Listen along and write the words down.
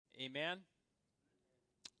Amen?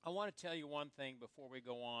 I want to tell you one thing before we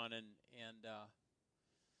go on, and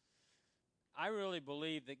I really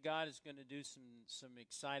believe that God is going to do some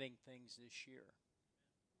exciting things this year.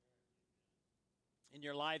 In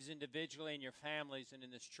your lives individually, in your families, and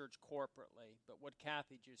in this church corporately. But what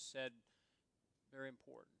Kathy just said, very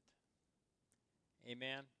important.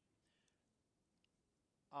 Amen?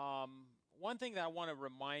 One thing that I want to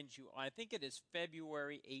remind you, I think it is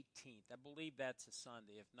February 18th. I believe that's a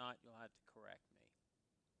Sunday. If not, you'll have to correct me.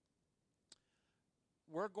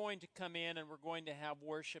 We're going to come in and we're going to have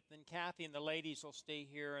worship. Then Kathy and the ladies will stay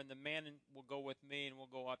here, and the men will go with me, and we'll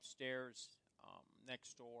go upstairs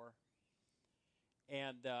next door.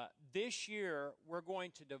 And this year, we're going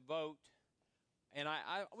to devote, and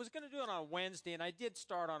I was going to do it on a Wednesday, and I did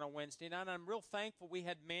start on a Wednesday, and I'm real thankful we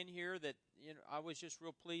had men here that, I was just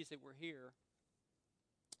real pleased that we're here.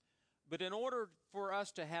 But in order for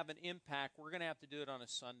us to have an impact, we're going to have to do it on a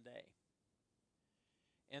Sunday.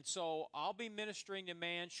 And so I'll be ministering to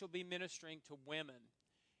men, she'll be ministering to women.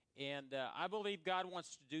 And I believe God wants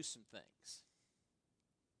to do some things.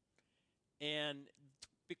 And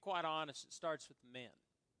to be quite honest, it starts with the men.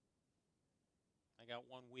 I got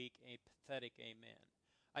 1 week, a pathetic amen.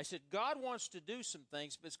 I said, God wants to do some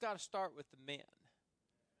things, but it's got to start with the men.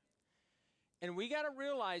 And we got to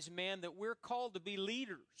realize, man, that we're called to be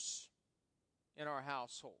leaders in our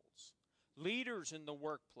households. Leaders in the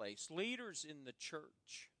workplace, leaders in the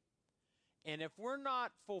church. And if we're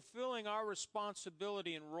not fulfilling our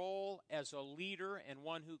responsibility and role as a leader and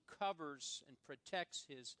one who covers and protects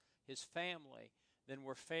his family, then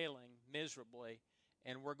we're failing miserably,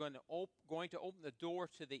 and we're going to open the door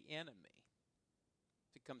to the enemy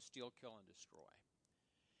to come steal, kill, and destroy.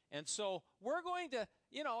 And so we're going to,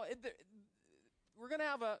 we're going to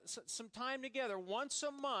have some time together once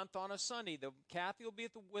a month on a Sunday. Kathy will be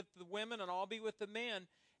with the women, and I'll be with the men.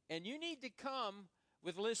 And you need to come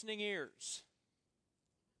with listening ears,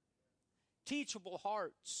 teachable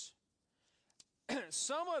hearts.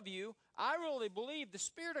 Some of you, I really believe the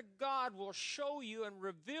Spirit of God will show you and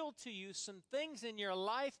reveal to you some things in your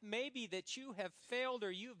life maybe that you have failed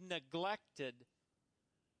or you've neglected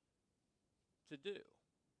to do.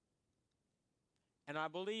 And I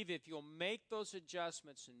believe if you'll make those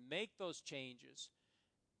adjustments and make those changes,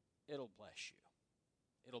 it'll bless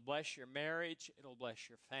you. It'll bless your marriage. It'll bless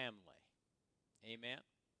your family. Amen?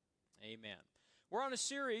 Amen. We're on a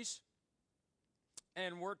series,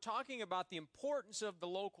 and we're talking about the importance of the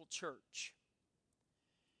local church.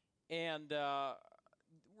 And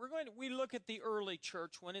we look at the early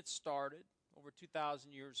church when it started over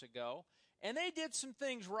 2,000 years ago, and they did some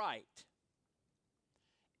things right.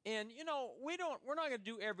 And, we're not going to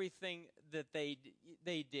do everything that they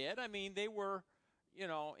did. I mean, they were,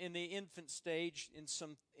 in the infant stage in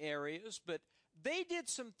some areas, but they did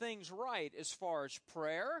some things right as far as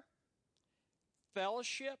prayer,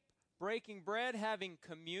 fellowship, breaking bread, having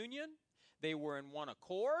communion. They were in one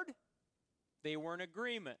accord. They were in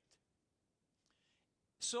agreement.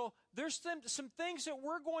 So there's some things that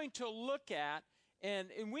we're going to look at, and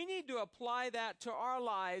we need to apply that to our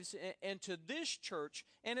lives and to this church.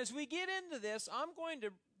 And as we get into this, I'm going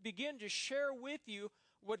to begin to share with you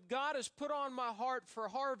what God has put on my heart for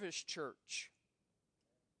Harvest Church.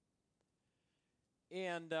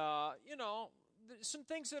 And, some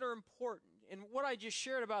things that are important. And what I just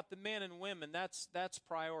shared about the men and women, that's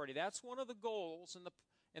priority. That's one of the goals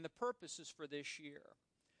and the purposes for this year.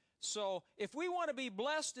 So if we want to be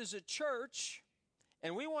blessed as a church,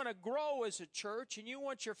 and we want to grow as a church, and you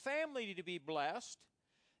want your family to be blessed,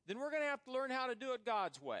 then we're going to have to learn how to do it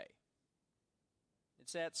God's way.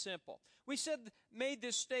 It's that simple. We made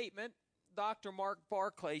this statement. Dr. Mark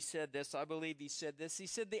Barclay said this. I believe he said this. He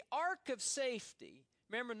said, the ark of safety,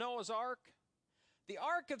 remember Noah's ark? The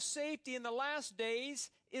ark of safety in the last days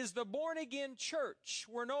is the born-again church.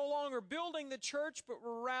 We're no longer building the church, but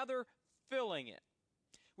we're rather filling it.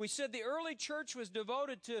 We said the early church was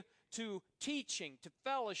devoted to teaching, to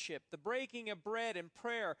fellowship, the breaking of bread and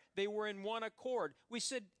prayer. They were in one accord. We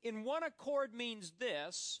said in one accord means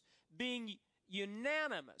this, being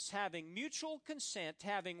unanimous, having mutual consent,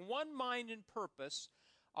 having one mind and purpose,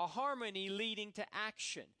 a harmony leading to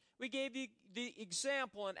action. We gave you the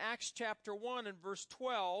example in Acts chapter 1 and verse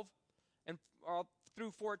 12 and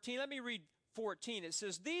through 14. Let me read 14. It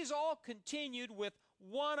says, these all continued with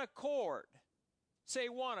one accord. Say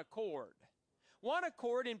one accord. One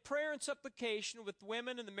accord in prayer and supplication with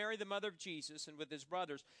women and Mary, the mother of Jesus, and with his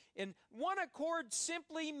brothers. And one accord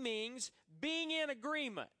simply means being in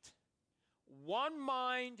agreement. One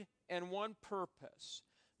mind and one purpose.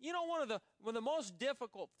 One of the most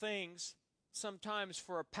difficult things sometimes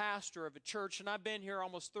for a pastor of a church, and I've been here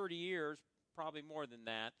almost 30 years, probably more than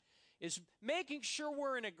that, is making sure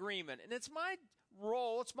we're in agreement. And it's my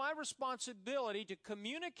role, it's my responsibility to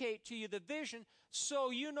communicate to you the vision so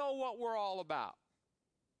you know what we're all about.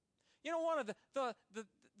 You know, one of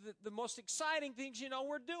the most exciting things,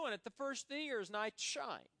 we're doing at the first of the year is Night to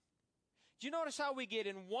Shine. Do you notice how we get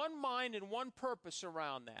in one mind and one purpose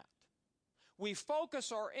around that? We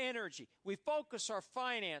focus our energy. We focus our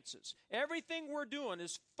finances. Everything we're doing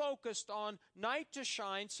is focused on Night to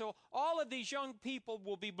Shine, so all of these young people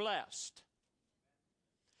will be blessed.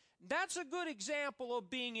 That's a good example of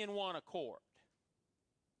being in one accord.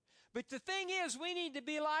 But the thing is, we need to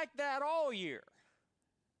be like that all year.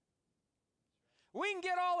 We can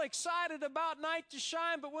get all excited about Night to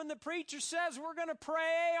Shine, but when the preacher says we're going to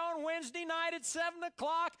pray on Wednesday night at 7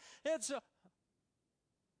 o'clock, it's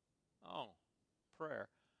prayer.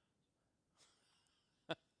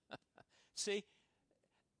 See,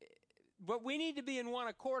 but we need to be in one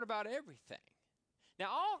accord about everything. Now,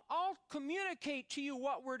 I'll communicate to you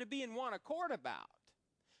what we're to be in one accord about.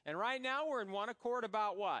 And right now we're in one accord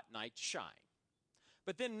about what? Night to Shine.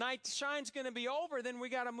 But then Night to Shine's going to be over, then we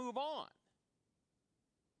got to move on.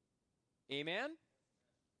 Amen?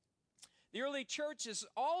 The early churches,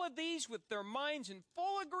 all of these with their minds in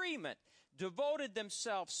full agreement, devoted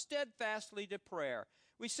themselves steadfastly to prayer.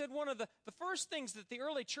 We said one of the first things that the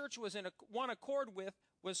early church was in one accord with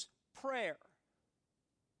was prayer.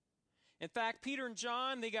 In fact, Peter and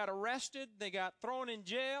John, they got arrested, they got thrown in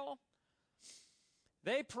jail.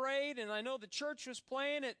 They prayed, and I know the church was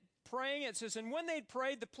praying. It says, and when they'd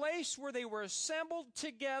prayed, the place where they were assembled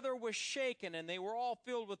together was shaken, and they were all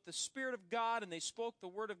filled with the Spirit of God, and they spoke the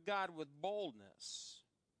word of God with boldness.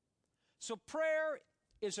 So prayer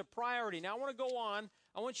is a priority. Now I want to go on.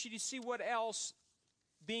 I want you to see what else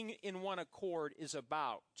being in one accord is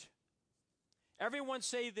about. Everyone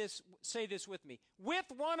say this with me. With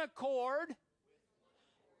one accord,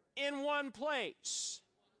 in one place.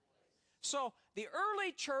 So the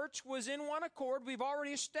early church was in one accord. We've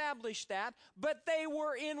already established that. But they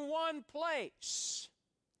were in one place.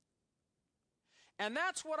 And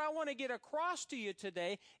that's what I want to get across to you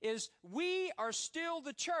today is we are still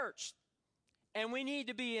the church. And we need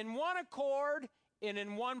to be in one accord and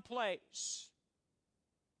in one place.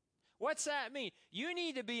 What's that mean? You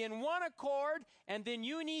need to be in one accord, and then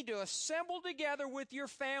you need to assemble together with your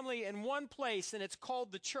family in one place, and it's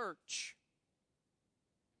called the church.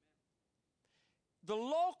 The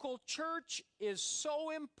local church is so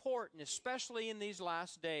important, especially in these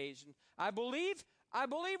last days. And I believe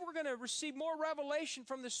we're going to receive more revelation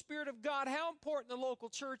from the Spirit of God how important the local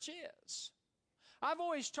church is. I've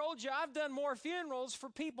always told you I've done more funerals for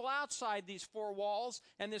people outside these four walls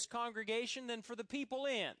and this congregation than for the people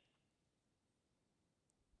in.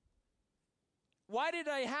 Why did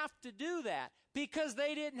I have to do that? Because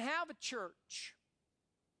they didn't have a church.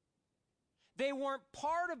 They weren't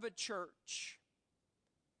part of a church.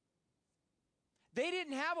 They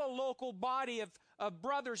didn't have a local body of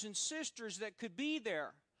brothers and sisters that could be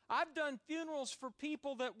there. I've done funerals for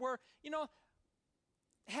people that were,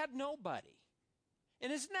 had nobody.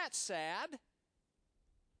 And isn't that sad?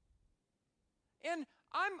 And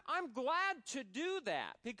I'm glad to do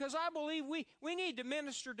that because I believe we need to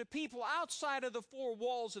minister to people outside of the four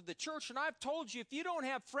walls of the church. And I've told you, if you don't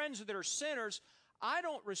have friends that are sinners, I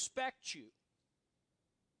don't respect you.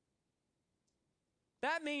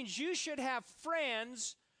 That means you should have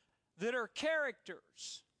friends that are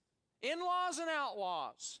characters, in-laws and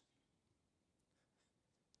outlaws.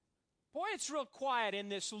 Boy, it's real quiet in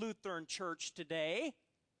this Lutheran church today.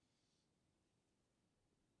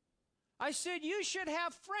 I said you should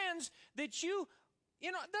have friends that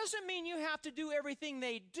it doesn't mean you have to do everything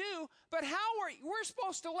they do, but we're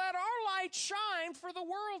supposed to let our light shine for the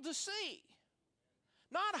world to see,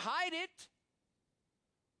 not hide it.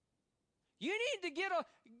 You need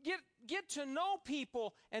to get to know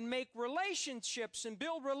people and make relationships and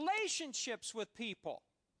build relationships with people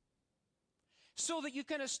so that you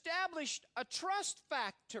can establish a trust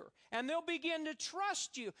factor, and they'll begin to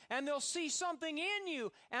trust you, and they'll see something in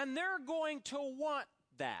you, and they're going to want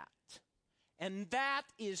that. And that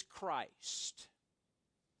is Christ.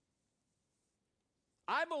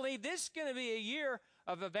 I believe this is going to be a year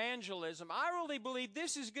of evangelism. I really believe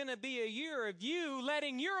this is going to be a year of you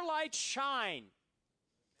letting your light shine.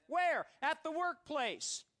 Where? At the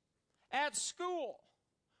workplace, at school,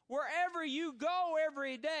 wherever you go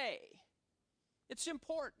every day. It's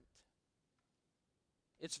important.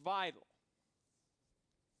 It's vital.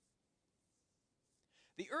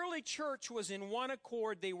 The early church was in one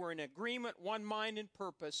accord. They were in agreement, one mind and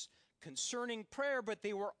purpose concerning prayer, but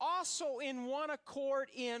they were also in one accord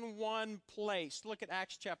in one place. Look at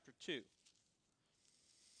Acts chapter 2.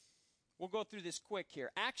 We'll go through this quick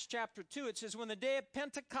here. Acts chapter 2, it says, when the day of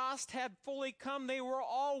Pentecost had fully come, they were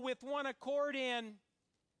all with one accord in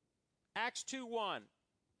Acts 2:1.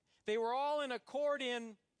 They were all in accord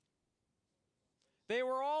in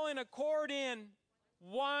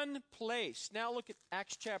one place. Now look at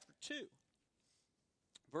Acts chapter 2,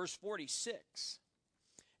 verse 46.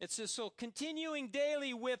 It says, so continuing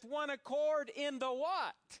daily with one accord in the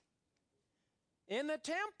what? In the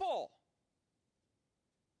temple.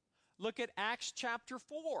 Look at Acts chapter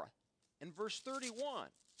 4 and verse 31.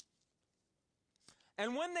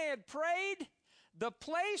 And when they had prayed, the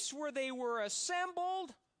place where they were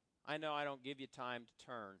assembled, I know I don't give you time to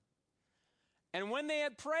turn. And when they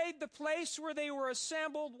had prayed, the place where they were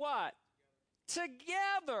assembled, what?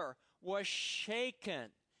 Together was shaken,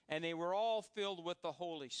 and they were all filled with the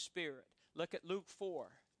Holy Spirit. Look at Luke 4.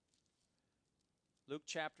 Luke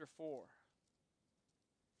chapter 4.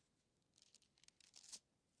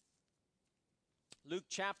 Luke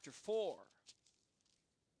chapter 4.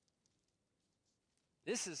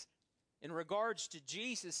 This is in regards to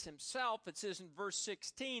Jesus himself. It says in verse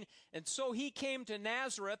 16, and so he came to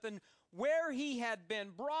Nazareth, and where he had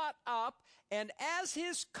been brought up, and as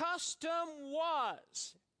his custom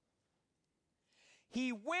was,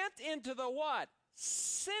 he went into the what?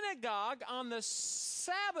 Synagogue on the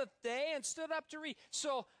Sabbath day and stood up to read.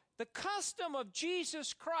 So the custom of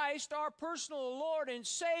Jesus Christ, our personal Lord and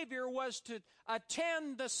Savior, was to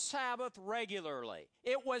attend the Sabbath regularly.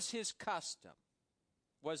 It was his custom,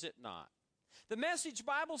 was it not? The Message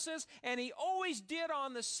Bible says, and he always did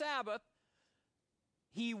on the Sabbath,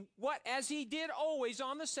 as he did always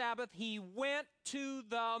on the Sabbath, he went to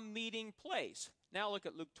the meeting place. Now look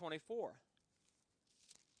at Luke 24.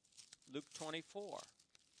 Luke 24.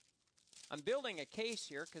 I'm building a case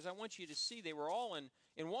here because I want you to see they were all in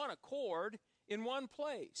one accord, in one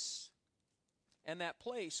place. And that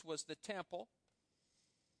place was the temple.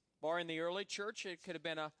 Or in the early church, it could have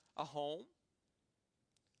been a home.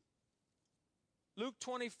 Luke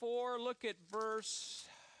 24, look at verse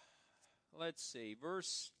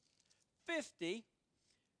 50.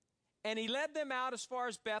 And he led them out as far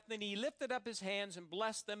as Bethany. He lifted up his hands and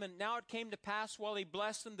blessed them. And now it came to pass while he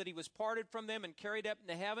blessed them that he was parted from them and carried up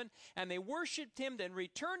into heaven. And they worshipped him, then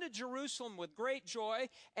returned to Jerusalem with great joy.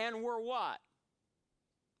 And were what?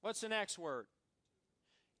 What's the next word?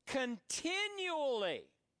 Continually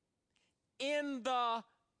in the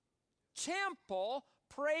temple,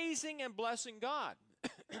 praising and blessing God.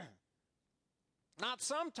 Not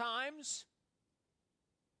sometimes.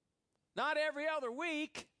 Not every other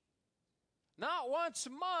week. Not once a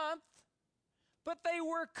month. But they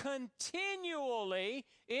were continually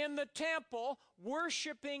in the temple,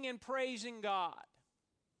 worshiping and praising God.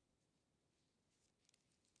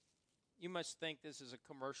 You must think this is a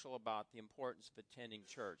commercial about the importance of attending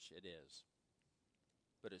church. It is.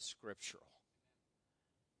 But it's scriptural.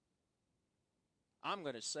 I'm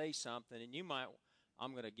going to say something, and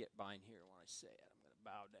I'm going to get behind here when I say it. I'm going to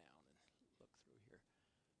bow down and look through here.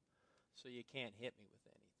 So you can't hit me with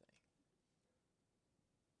anything.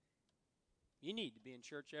 You need to be in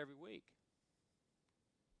church every week.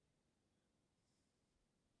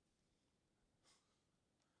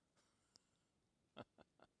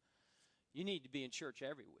 You need to be in church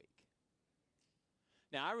every week.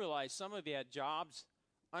 Now, I realize some of you had jobs.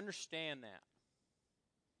 Understand that.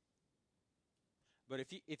 But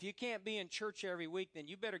if you can't be in church every week, then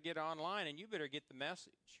you better get online and you better get the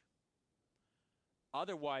message.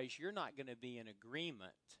 Otherwise, you're not going to be in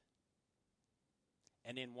agreement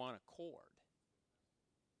and in one accord.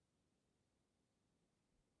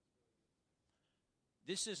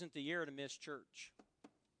 This isn't the year to miss church.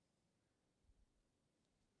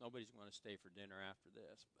 Nobody's going to stay for dinner after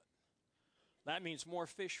this, but that means more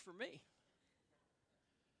fish for me.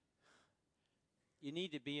 You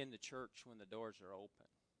need to be in the church when the doors are open.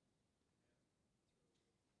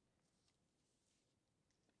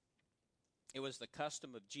 It was the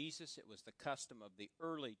custom of Jesus. It was the custom of the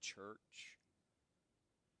early church.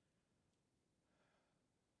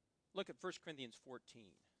 Look at 1 Corinthians 14.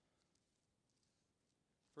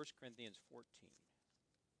 1 Corinthians 14.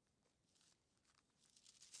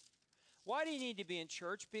 Why do you need to be in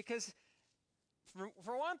church? Because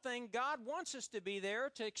for one thing, God wants us to be there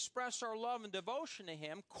to express our love and devotion to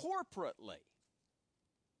Him corporately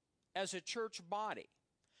as a church body.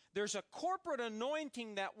 There's a corporate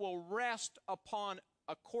anointing that will rest upon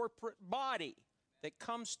a corporate body that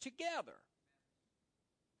comes together.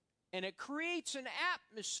 And it creates an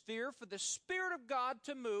atmosphere for the Spirit of God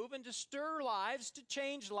to move and to stir lives, to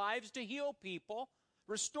change lives, to heal people,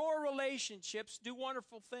 restore relationships, do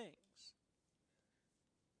wonderful things.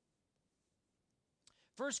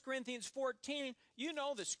 1 Corinthians 14, you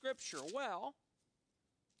know the Scripture well.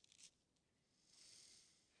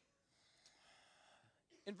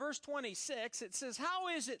 In verse 26, it says, "How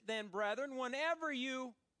is it then, brethren, whenever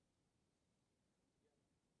you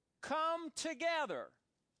come together?"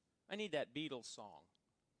 I need that Beatles song.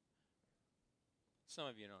 Some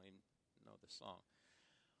of you don't even know the song.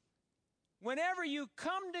 Whenever you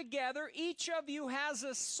come together, each of you has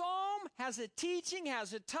a psalm, has a teaching,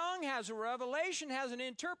 has a tongue, has a revelation, has an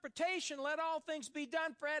interpretation. Let all things be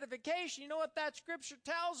done for edification. You know what that scripture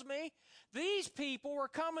tells me? These people were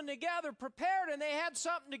coming together prepared, and they had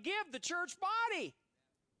something to give the church body.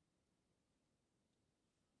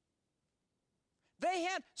 They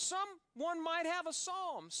had, someone might have a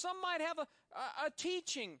psalm, some might have a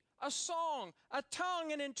teaching, a song, a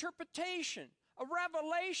tongue, an interpretation, a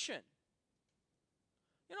revelation.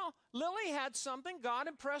 You know, Lily had something God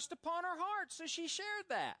impressed upon her heart, so she shared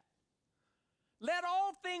that. Let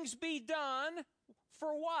all things be done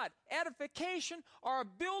for what? Edification or a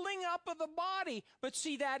building up of the body. But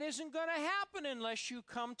see, that isn't going to happen unless you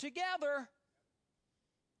come together.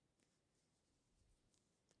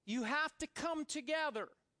 You have to come together.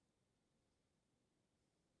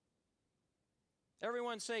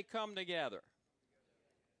 Everyone say, come together.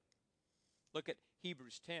 Look at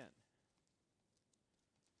Hebrews 10.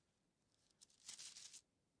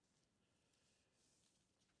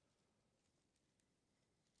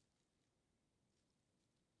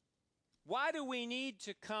 Why do we need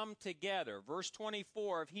to come together? Verse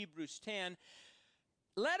 24 of Hebrews 10,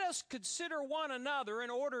 let us consider one another in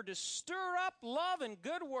order to stir up love and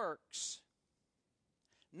good works,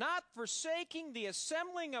 not forsaking the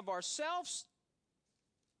assembling of ourselves.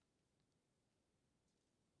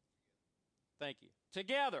 Thank you.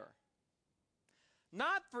 Together.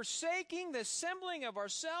 Not forsaking the assembling of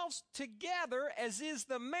ourselves together, as is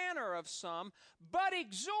the manner of some, but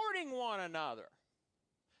exhorting one another.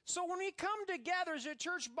 So when we come together as a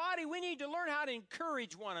church body, we need to learn how to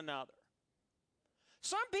encourage one another.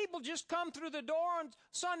 Some people just come through the door on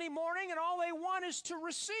Sunday morning and all they want is to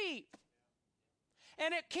receive.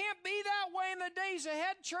 And it can't be that way in the days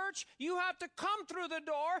ahead, church. You have to come through the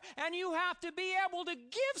door and you have to be able to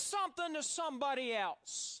give something to somebody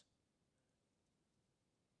else.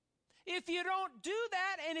 If you don't do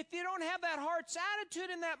that, and if you don't have that heart's attitude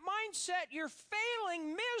and that mindset, you're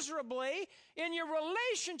failing miserably in your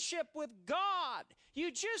relationship with God.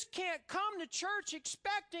 You just can't come to church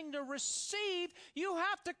expecting to receive. You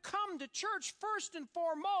have to come to church first and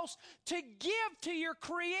foremost to give to your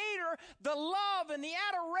Creator the love and the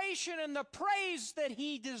adoration and the praise that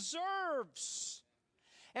He deserves.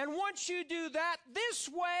 And once you do that this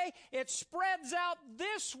way, it spreads out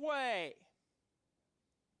this way.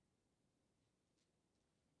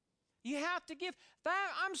 You have to give.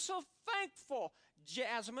 I'm so thankful,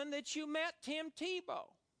 Jasmine, that you met Tim Tebow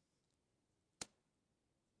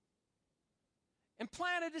and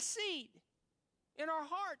planted a seed in our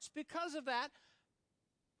hearts because of that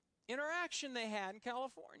interaction they had in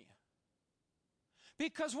California.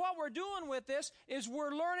 Because what we're doing with this is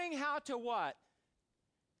we're learning how to what?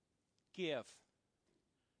 Give.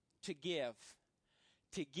 To give.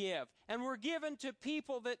 To give. And we're given to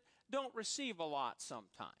people that don't receive a lot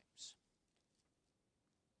sometimes.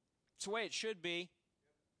 It's the way it should be.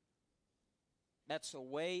 That's the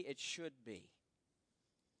way it should be.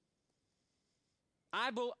 I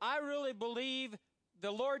really believe the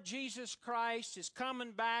Lord Jesus Christ is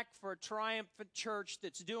coming back for a triumphant church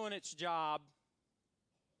that's doing its job.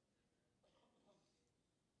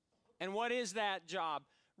 And what is that job?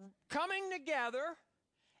 Coming together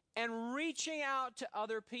and reaching out to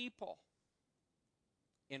other people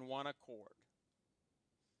in one accord.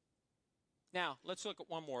 Now, let's look at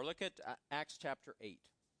one more. Look at Acts chapter 8.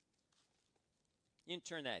 You can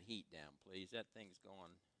turn that heat down, please. That thing's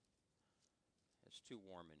going, it's too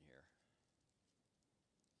warm in here.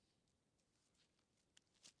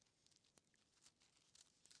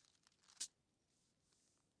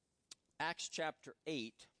 Acts chapter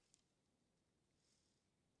 8.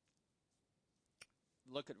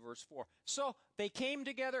 Look at verse 4. So they came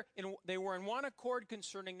together, and they were in one accord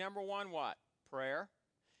concerning, number one, what? Prayer.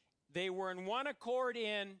 They were in one accord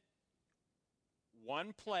in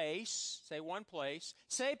one place. Say one place.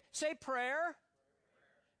 Say prayer.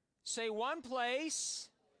 Say one place.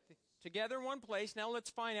 Together in one place. Now let's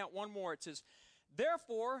find out one more. It says,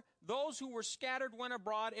 Therefore, those who were scattered went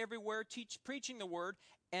abroad everywhere, preaching the word.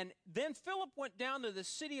 And then Philip went down to the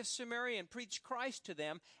city of Samaria and preached Christ to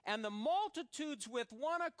them. And the multitudes with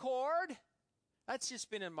one accord, that's just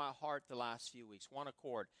been in my heart the last few weeks, one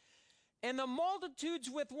accord. And the multitudes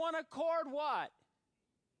with one accord, what?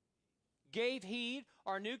 Gave heed.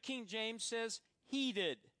 Our New King James says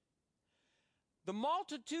heeded. The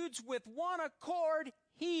multitudes with one accord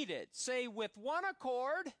heeded. Say, with one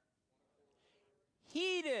accord,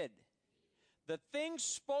 heeded the things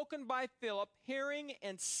spoken by Philip, hearing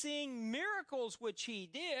and seeing miracles which he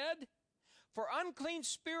did. For unclean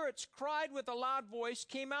spirits cried with a loud voice,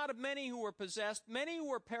 came out of many who were possessed. Many who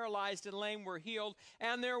were paralyzed and lame were healed,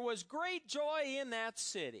 and there was great joy in that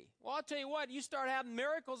city. Well, I'll tell you what, you start having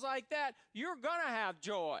miracles like that, you're going to have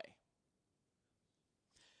joy.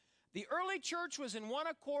 The early church was in one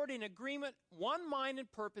accord, in agreement, one mind and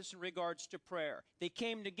purpose in regards to prayer. They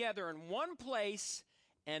came together in one place,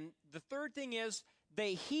 and the third thing is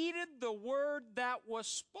they heeded the word that was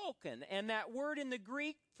spoken. And that word in the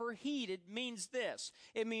Greek for heeded means this.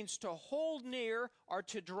 It means to hold near or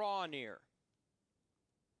to draw near.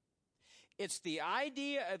 It's the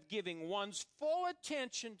idea of giving one's full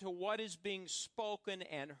attention to what is being spoken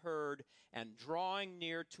and heard and drawing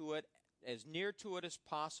near to it as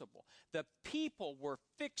possible. The people were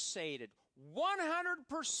fixated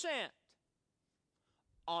 100%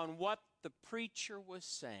 on what the preacher was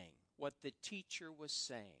saying, what the teacher was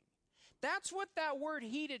saying. That's what that word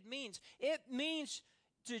heeded means. It means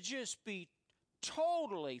to just be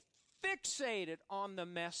totally fixated on the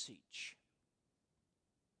message.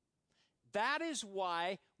 That is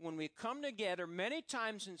why when we come together many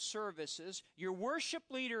times in services, your worship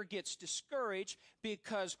leader gets discouraged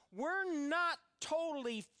because we're not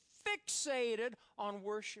totally fixated on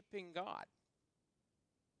worshiping God.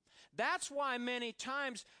 That's why many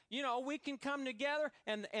times, we can come together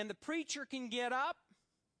and the preacher can get up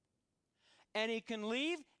and he can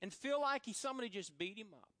leave and feel like somebody just beat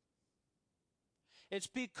him up. It's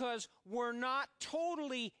because we're not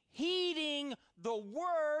totally heeding the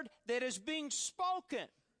word that is being spoken.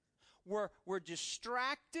 We're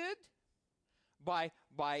distracted by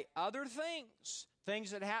other things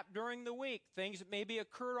that happen during the week, things that maybe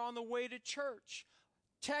occurred on the way to church,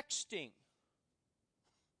 texting.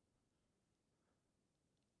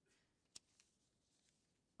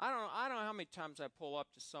 I don't know how many times I pull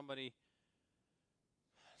up to somebody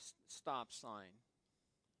stop sign,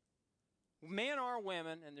 men or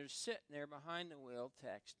women, and they're sitting there behind the wheel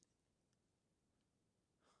texting.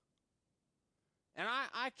 And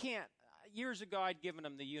I can't, years ago I'd given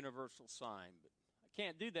them the universal sign, but I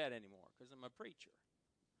can't do that anymore because I'm a preacher.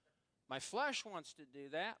 My flesh wants to do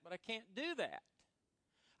that, but I can't do that.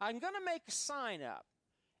 I'm going to make a sign up,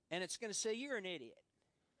 and it's going to say, "You're an idiot."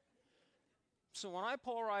 So when I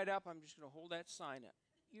pull right up, I'm just going to hold that sign up.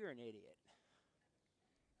 You're an idiot.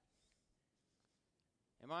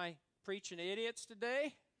 Am I preaching to idiots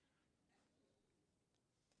today?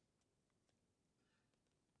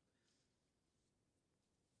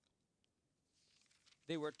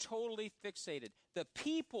 They were totally fixated. The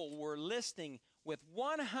people were listening with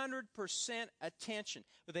 100% attention.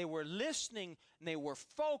 They were listening and they were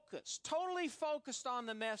focused, totally focused on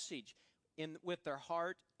the message with their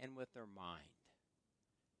heart and with their mind.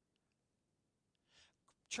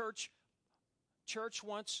 Church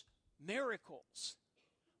wants miracles,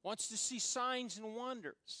 wants to see signs and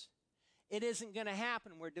wonders. It isn't going to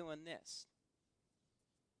happen. We're doing this.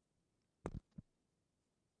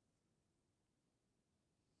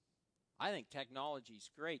 I think technology is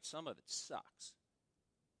great. Some of it sucks.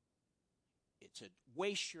 It's a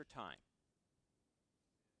waste your time.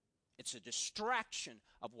 It's a distraction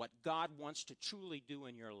of what God wants to truly do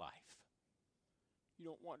in your life. You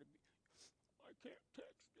don't want to be, I can't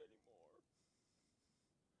text anymore.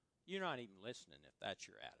 You're not even listening if that's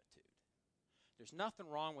your attitude. There's nothing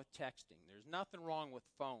wrong with texting. There's nothing wrong with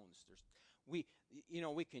phones. We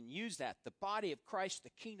can use that. The body of Christ, the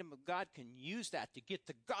kingdom of God can use that to get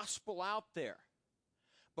the gospel out there.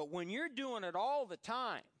 But when you're doing it all the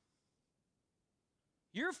time,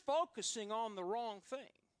 you're focusing on the wrong thing.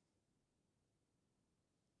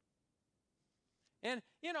 And,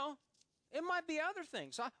 it might be other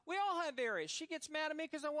things. We all have areas. She gets mad at me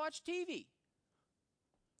because I watch TV.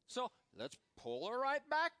 So let's pull her right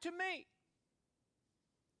back to me.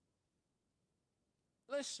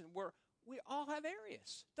 Listen, we all have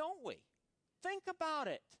areas, don't we? Think about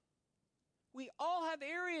it. We all have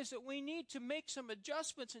areas that we need to make some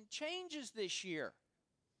adjustments and changes this year.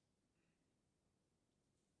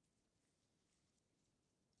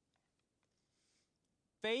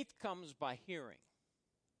 Faith comes by hearing,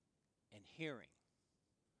 and hearing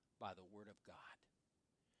by the Word of God.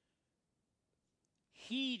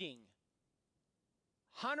 Heeding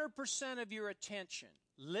 100% of your attention,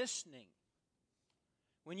 listening.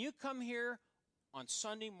 When you come here on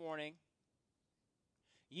Sunday morning,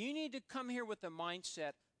 you need to come here with the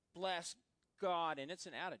mindset, bless God, and it's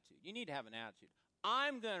an attitude. You need to have an attitude.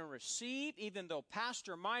 I'm going to receive, even though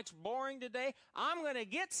Pastor Mike's boring today, I'm going to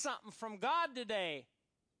get something from God today.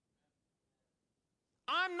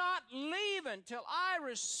 I'm not leaving till I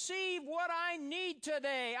receive what I need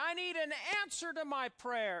today. I need an answer to my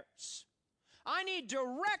prayers. I need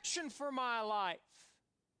direction for my life.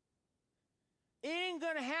 It ain't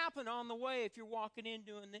going to happen on the way if you're walking in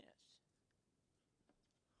doing this.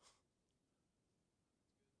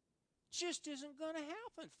 Just isn't going to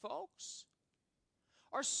happen, folks.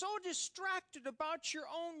 Are so distracted about your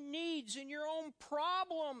own needs and your own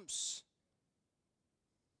problems.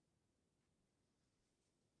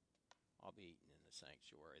 I'll be eating in the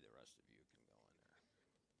sanctuary. The rest of you can go in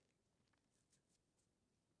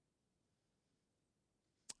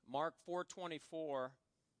there. Mark 4:24.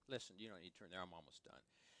 Listen, you don't need to turn there. I'm almost done.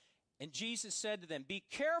 And Jesus said to them, "Be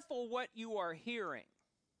careful what you are hearing.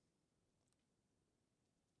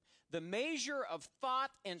 The measure of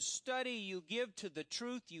thought and study you give to the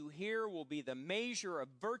truth you hear will be the measure of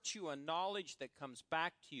virtue and knowledge that comes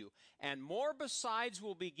back to you. And more besides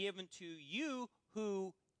will be given to you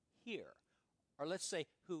who hear." Or let's say,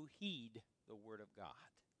 who heed the Word of God.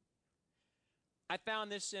 I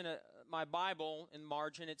found this in my Bible in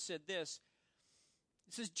margin. It said this.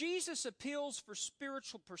 It says, Jesus appeals for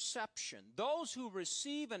spiritual perception. Those who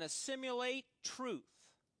receive and assimilate truth,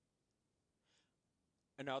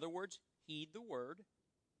 in other words, heed the Word,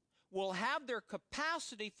 will have their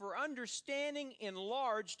capacity for understanding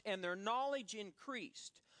enlarged and their knowledge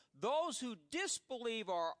increased. Those who disbelieve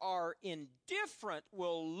or are indifferent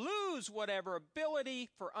will lose whatever ability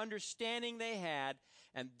for understanding they had,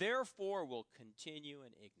 and therefore will continue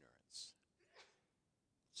in ignorance.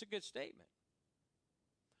 It's a good statement.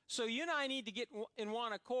 So you and I need to get in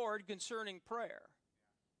one accord concerning prayer.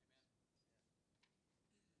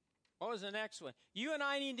 What was the next one? You and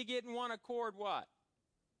I need to get in one accord what?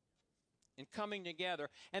 In coming together.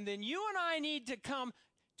 And then you and I need to come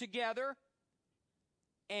together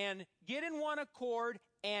and get in one accord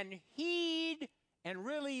and heed and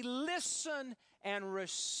really listen and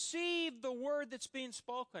receive the word that's being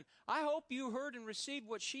spoken. I hope you heard and received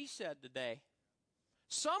what she said today.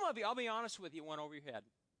 Some of you, I'll be honest with you, went over your head.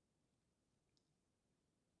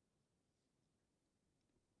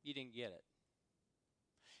 You didn't get it.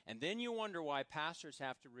 And then you wonder why pastors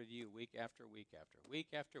have to review week after week after week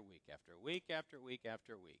after week after week after week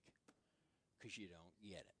after week. Because you don't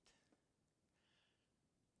get it.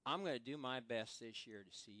 I'm going to do my best this year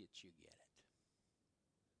to see that you get it.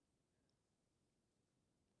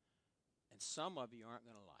 And some of you aren't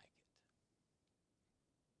going to like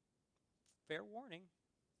it. Fair warning.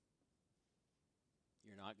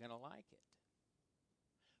 You're not going to like it.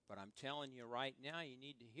 But I'm telling you right now, you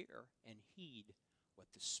need to hear and heed what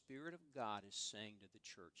the Spirit of God is saying to the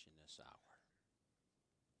church in this hour.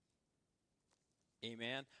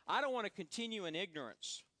 Amen. I don't want to continue in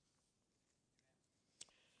ignorance.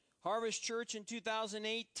 Harvest Church in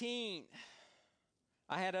 2018.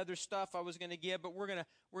 I had other stuff I was going to give, but we're going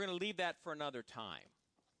to leave that for another time.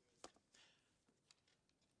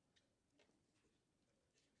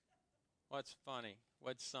 What's funny?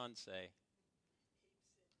 What'd son say?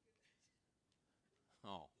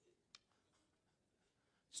 Oh.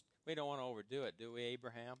 We don't want to overdo it, do we,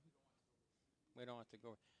 Abraham? We don't want to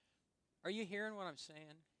go. Are you hearing what I'm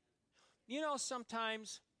saying? You know,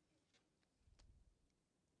 sometimes,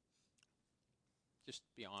 just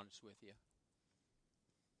to be honest with you,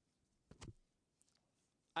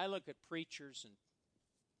 I look at preachers and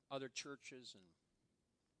other churches and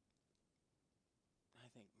I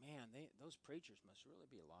think, man, those preachers must really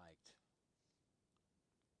be liked.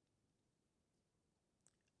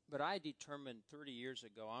 But I determined 30 years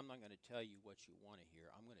ago, I'm not going to tell you what you want to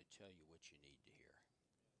hear. I'm going to tell you what you need to hear.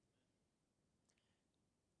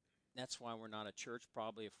 That's why we're not a church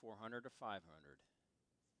probably of 400 or 500.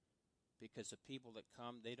 Because the people that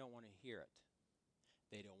come, they don't want to hear it.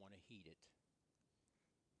 They don't want to heed it.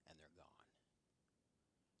 And they're gone.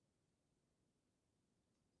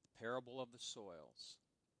 The parable of the soils,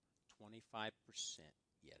 25%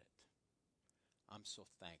 get it. I'm so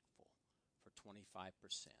thankful for 25%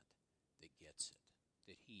 that gets it,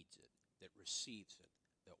 that heeds it, that receives it,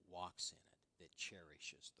 that walks in it, that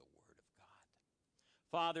cherishes the Word of God.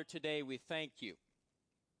 Father, today we thank you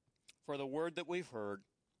for the word that we've heard.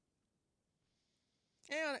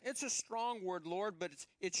 And it's a strong word, Lord, but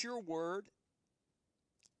it's your word.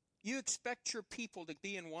 You expect your people to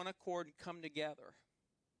be in one accord and come together.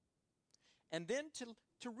 And then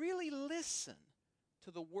to really listen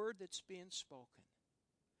to the word that's being spoken.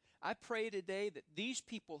 I pray today that these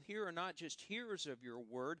people here are not just hearers of your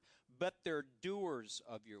word, but they're doers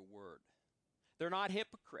of your word. They're not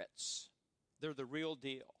hypocrites. They're the real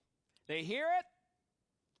deal. They hear it,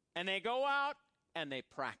 and they go out, and they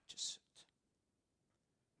practice it.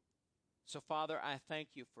 So, Father, I thank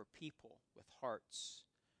you for people with hearts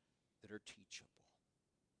that are teachable.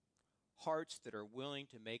 Hearts that are willing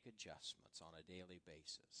to make adjustments on a daily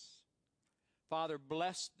basis. Father,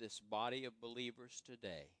 bless this body of believers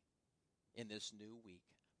today in this new week.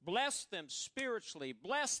 Bless them spiritually.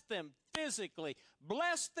 Bless them physically.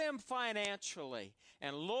 Bless them financially.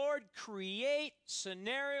 And Lord, create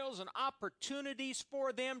scenarios and opportunities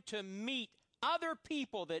for them to meet other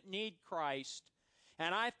people that need Christ.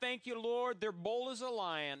 And I thank you, Lord, they're bold as a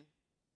lion.